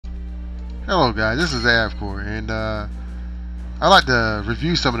Hello guys, this is Avcore, and I like to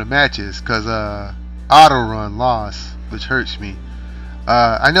review some of the matches because Autorun lost, which hurts me.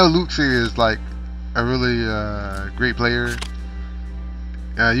 I know Lukcid is like a really great player.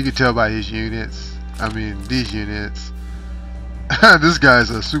 You can tell by his units. I mean, these units. This guy's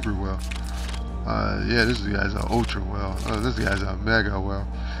a super well. Yeah, this guy's a ultra well. This guy's a mega well.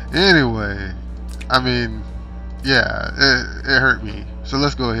 Anyway, I mean, yeah, it hurt me. So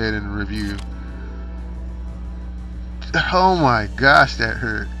let's go ahead and review. Oh my gosh, that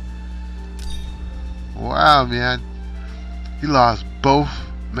hurt. Wow, man. He lost both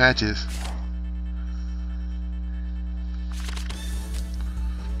matches.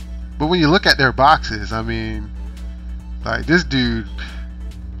 But when you look at their boxes, I mean, like this dude,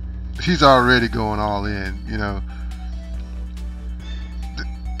 he's already going all in, you know.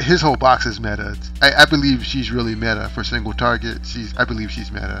 His whole box is meta. I believe she's really meta for single target. I believe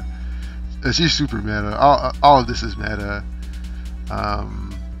she's meta. She's super meta. All of this is meta.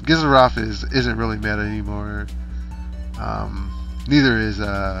 Gizaroff isn't really meta anymore. Neither is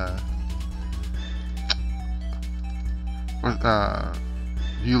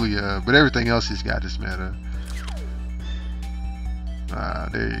Yulia, but everything else he's got is meta.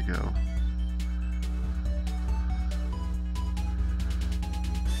 There you go.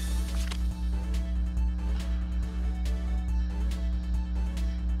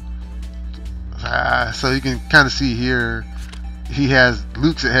 So you can kind of see here,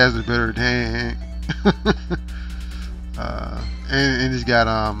 Lukcid has a better tank, and he's got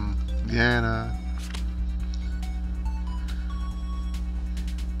Diana.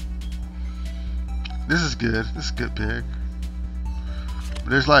 This is good. This is a good pick. But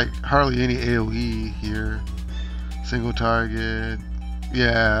there's like hardly any AOE here. Single target.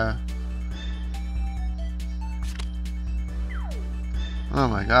 Yeah. Oh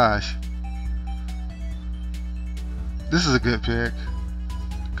my gosh. This is a good pick.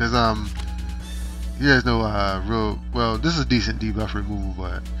 Because he has no real, well, this is decent debuff removal,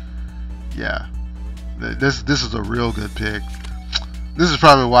 but yeah. This is a real good pick. This is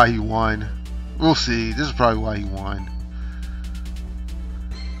probably why he won. We'll see. This is probably why he won.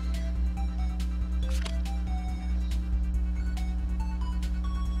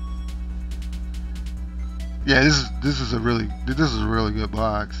 Yeah, this is a really good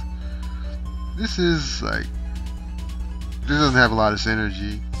box. This is like, this doesn't have a lot of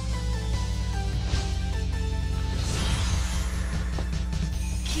synergy.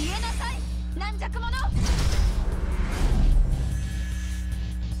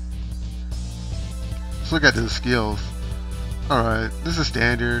 Let's look at the skills. Alright, this is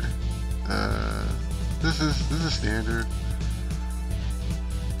standard. This is standard.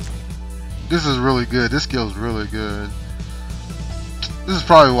 This is really good. This skill is really good. This is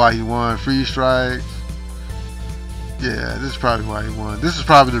probably why he won. Free strikes. Yeah, this is probably why he won. This is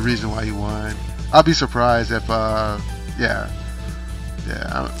probably the reason why he won. I'll be surprised if yeah,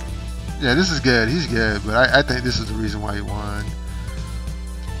 this is good. He's good, but I think this is the reason why he won.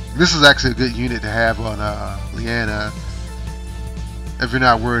 This is actually a good unit to have on Liana if you're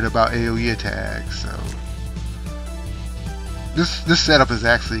not worried about AoE attacks. So this setup is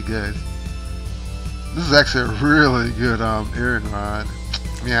actually good. This is actually a really good Iron Rod.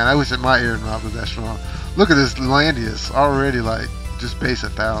 Man, I wish that my Iron Rod was that strong. Look at this Landius, already like just base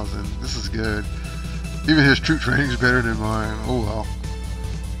 1,000. This is good. Even his troop training is better than mine. Oh well.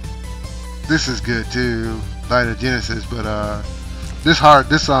 This is good too. Light of Genesis, but this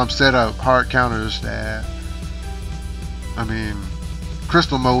setup hard counters that. I mean,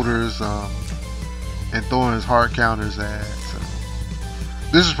 Crystal Motors and Thorn's hard counters that. So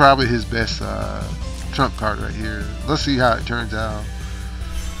this is probably his best trump card right here. Let's see how it turns out.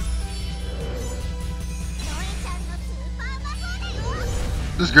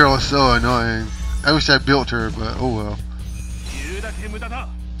 This girl is so annoying. I wish I built her, but oh well.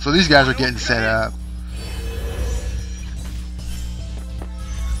 So these guys are getting set up.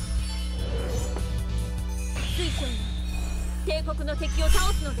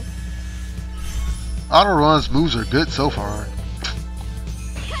 Autorun's moves are good so far.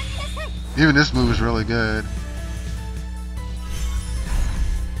 Even this move is really good.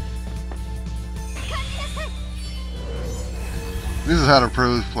 This is how the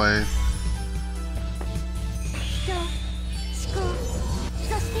pros play.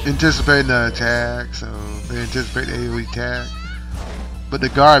 Anticipating the attack, so they anticipate the AoE attack. But the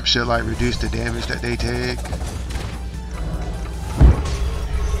garb should like reduce the damage that they take.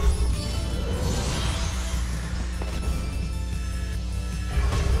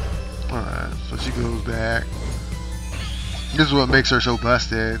 Alright, so she goes back. This is what makes her so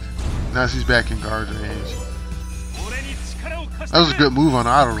busted. Now she's back in guard range. That was a good move on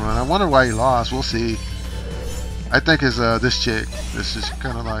Autorun. I wonder why he lost. We'll see. I think it's this chick. This is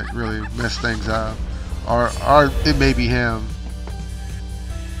kind of like really messed things up. Or it may be him.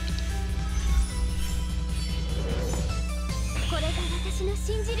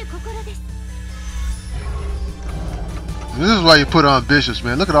 This is why you put on bishops,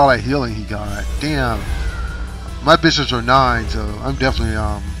 man. Look at all that healing he got. Damn. My bishops are 9, so I'm definitely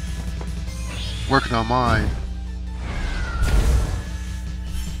working on mine.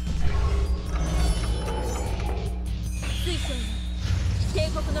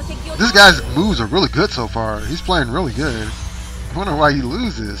 This guy's moves are really good so far. He's playing really good. I wonder why he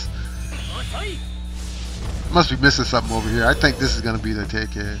loses. Must be missing something over here. I think this is going to be the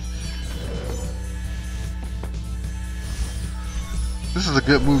takehead. This is a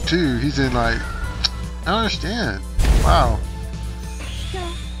good move too. He's in like... I don't understand. Wow.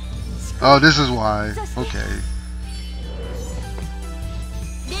 Oh, this is why. Okay.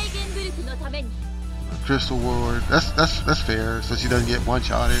 Crystal Ward. That's fair, so she doesn't get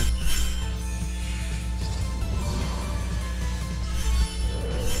one-shotted.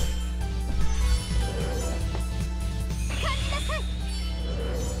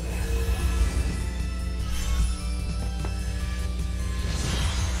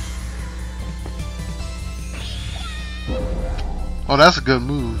 Oh, that's a good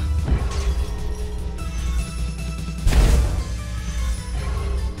move.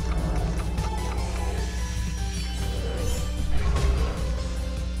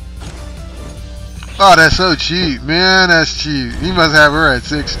 Oh, that's so cheap. Man, that's cheap. He must have her at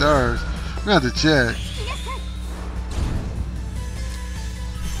 6 stars. I'm gonna have to check.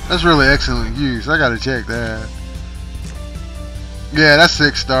 That's really excellent use. I gotta check that. Yeah, that's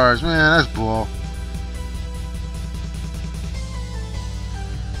 6 stars. Man, that's bull.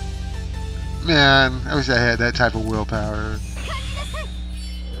 Man, I wish I had that type of willpower.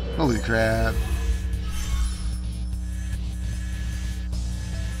 Holy crap.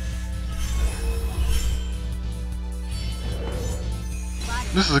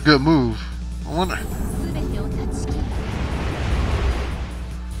 This is a good move. I wonder.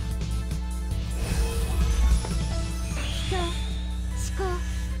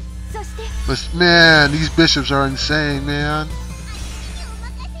 But man, these bishops are insane, man.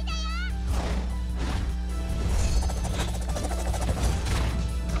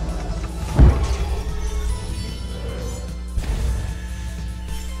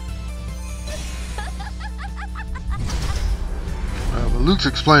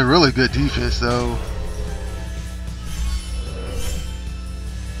 Lukcid playing really good defense though.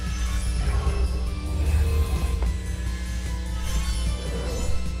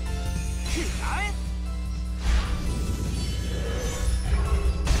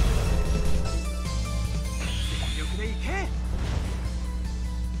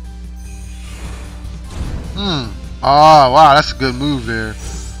 Oh wow, that's a good move there.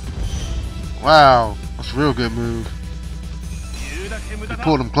 Wow, that's a real good move. He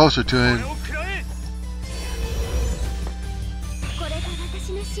pulled him closer to him.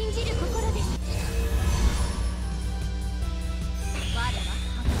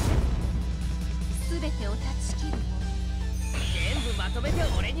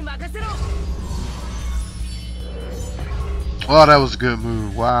 Oh, that was a good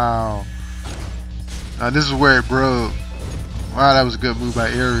move. Wow. Now this is where it broke. Wow, that was a good move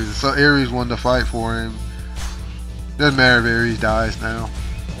by Ares. So Ares won the fight for him. Doesn't matter if Ares dies now.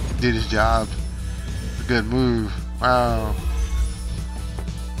 Did his job. A good move. Wow.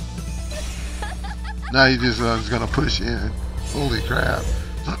 Now he just is gonna push in. Holy crap.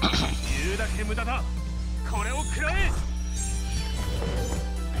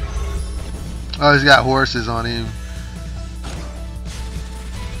 Oh, he's got horses on him.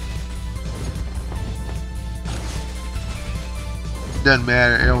 Doesn't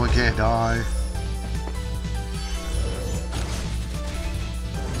matter, everyone can't die.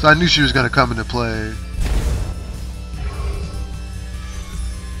 So I knew she was going to come into play.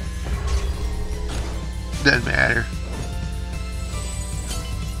 Doesn't matter.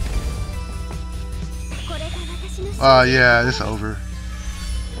 Oh yeah, it's over.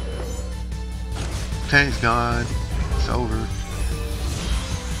 Tank's gone. It's over.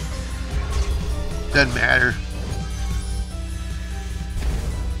 Doesn't matter.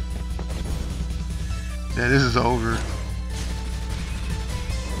 Yeah, this is over.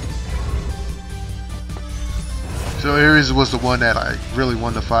 So Ares was the one that I really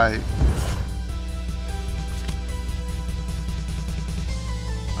won the fight.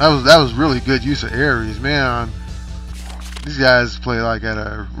 That was really good use of Ares, man. These guys play like at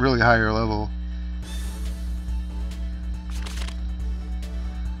a really higher level.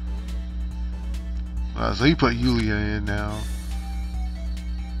 So he put Yulia in now.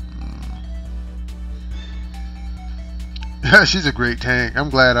 She's a great tank. I'm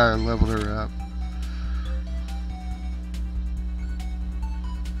glad I leveled her up.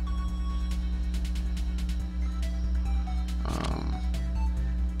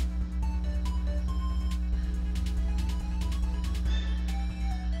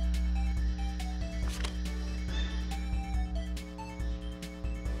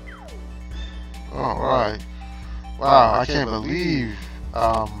 Alright. Wow, I can't believe.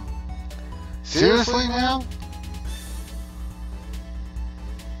 Seriously, man?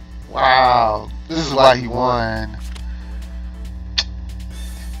 Wow, this is why he won.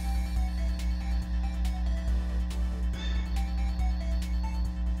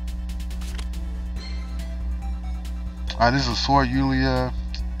 This is Sword Yulia.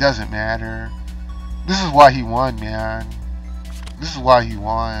 Doesn't matter. This is why he won, man. This is why he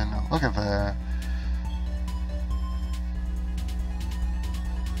won. Look at that.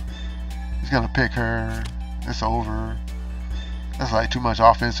 He's gonna pick her. It's over. That's like too much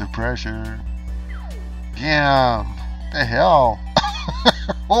offensive pressure. Damn. The hell?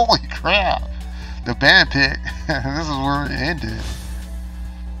 Holy crap. The band pick. This is where it ended.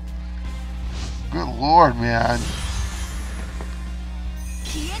 Good lord, man.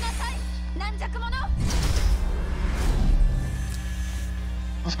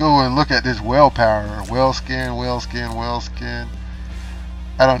 Let's go and look at this whale power. Whale skin, whale skin, whale skin.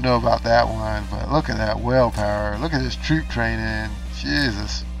 I don't know about that one, but look at that whale power. Look at this troop training.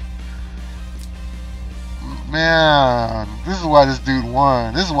 Jesus. Man, this is why this dude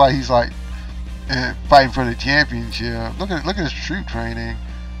won. This is why he's like fighting for the championship. Look at his troop training.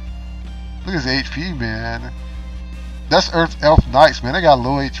 Look at his HP, man. That's Earth Elf Knights, man. They got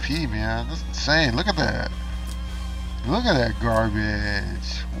low HP, man. That's insane. Look at that. Look at that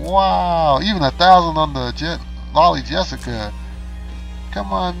garbage. Wow. Even 1,000 on the Lolly Jessica.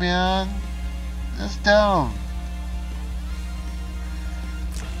 Come on, man. That's dumb.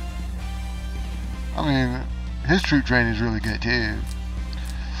 I mean, his troop training is really good too.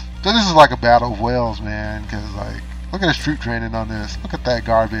 So this is like a battle of whales, man. Cause like, look at his troop training on this. Look at that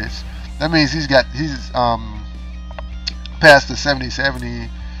garbage. That means he's past the 70-70.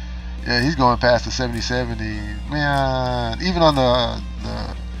 Yeah, he's going past the 70-70. Man, even on the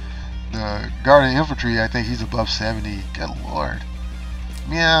Guardian Infantry, I think he's above 70. Good lord.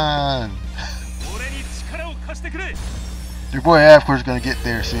 Man. Your boy Avcor is going to get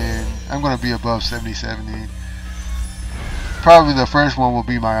there soon. I'm going to be above 70-70. Probably the first one will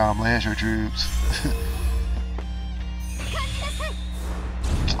be my Lancer troops.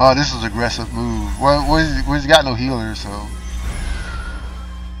 Oh, this is an aggressive move. Well, he's got no healer, so.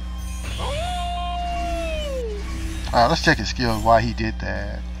 Alright, let's check his skills, why he did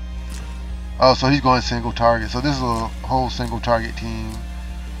that. Oh, so he's going single target. So this is a whole single target team.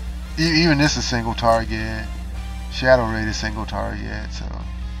 Even this is single target. Shadow Raid is single target, so.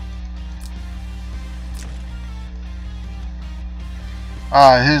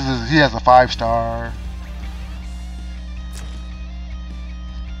 He has a 5-star.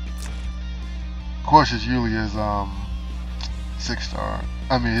 Of course, his Yulia is 6-star.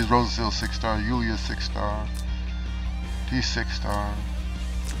 I mean, his Rosasil 6-star. Yulia 6-star. He's 6-star.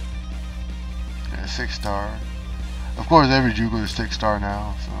 Yeah, 6-star. Of course, every Jugler is 6-star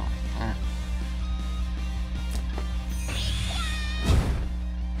now. So.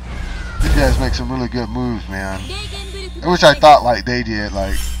 These guys make some really good moves, man. I wish I thought like they did.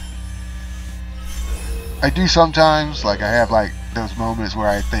 Like I do sometimes. Like I have like those moments where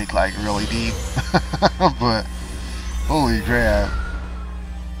I think like really deep. But holy crap!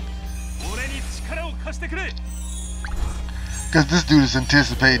 Because this dude is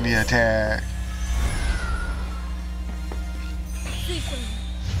anticipating the attack.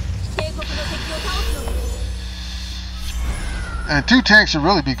 And 2 tanks should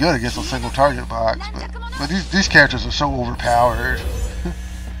really be good against a single target box, but these characters are so overpowered.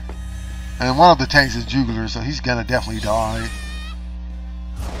 And one of the tanks is Jugler, so he's gonna definitely die.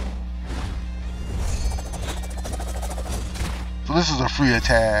 So this is a free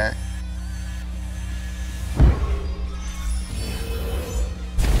attack.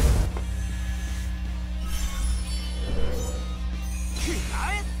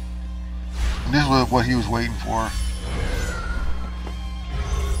 And this was what he was waiting for.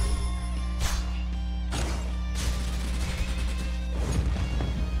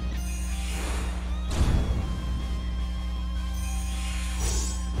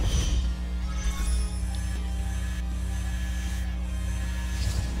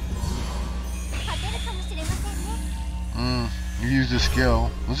 use the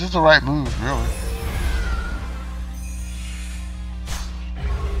skill, which is the right move, really.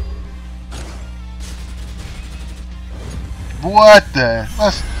 What the?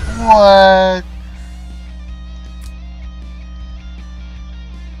 What?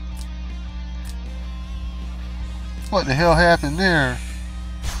 What the hell happened there?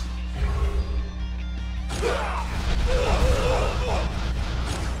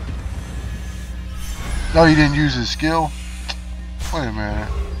 No, he didn't use his skill. Wait a minute.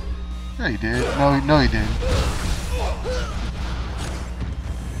 Yeah, he did. No, he didn't.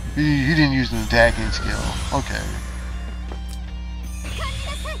 He didn't use an attacking skill. Okay.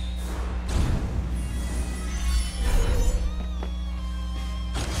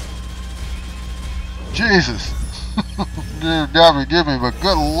 Jesus. Dude, never give me, but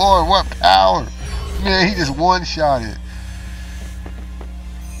good lord, what power. Man, he just one-shot it.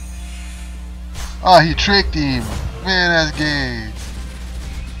 Oh, he tricked him. Man, that's gay.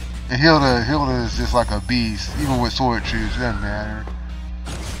 And Hilda is just like a beast. Even with sword troops, it doesn't matter.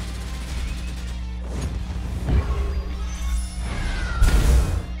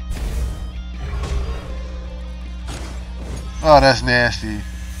 Oh, that's nasty.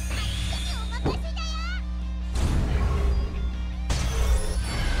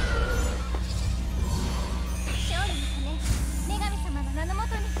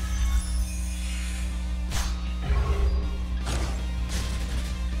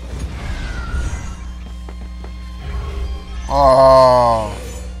 Oh.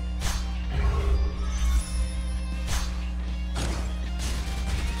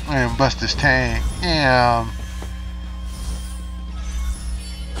 Man, bust his tank. Damn.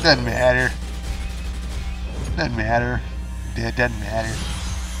 Doesn't matter. Doesn't matter. It doesn't matter.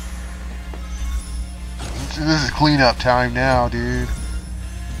 This is cleanup time now, dude.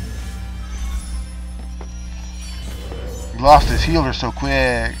 He lost his healer so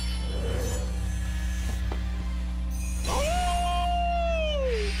quick.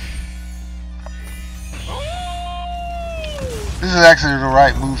 This is actually the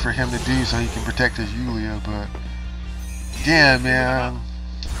right move for him to do so he can protect his Yulia, but damn, man.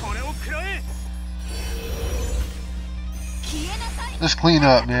 This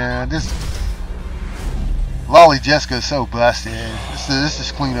cleanup, man. This Lolly Jessica is so busted. This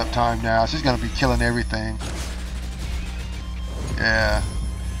is cleanup time now. She's gonna be killing everything. Yeah.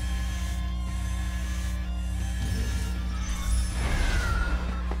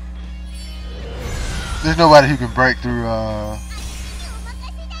 There's nobody who can break through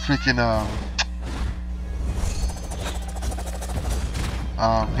freaking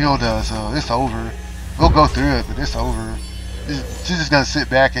Hilda, so it's over. We'll go through it, but it's over. She's just gonna sit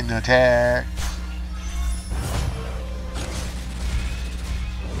back and attack.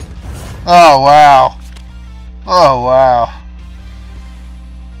 Oh wow. Oh wow.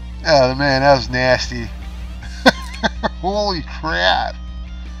 Oh man, that was nasty. Holy crap.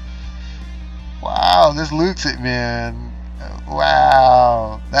 Wow, this Lukcid, man.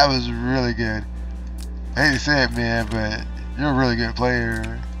 Wow, that was really good. I hate to say it, man, but you're a really good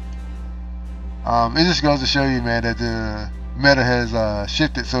player. It just goes to show you, man, that the meta has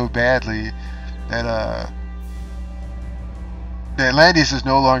shifted so badly that that Landis is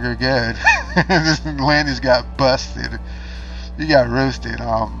no longer good. Landis got busted. He got roasted.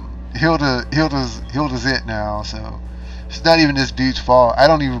 Hilda's it now, so it's not even this dude's fault. I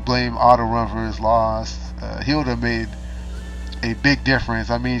don't even blame Autorun for his loss. Hilda made a big difference.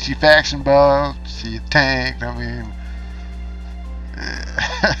 I mean, she faction buffed, she tanked. I mean,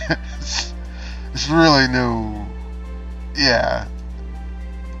 it's really no. Yeah,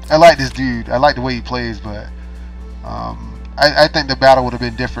 I like this dude. I like the way he plays, but I think the battle would have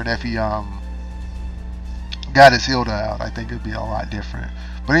been different if he got his Hilda out. I think it'd be a lot different.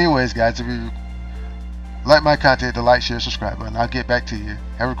 But anyways, guys, if you like my content, the like, share, subscribe button. I'll get back to you.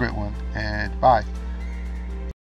 Have a great one, and bye.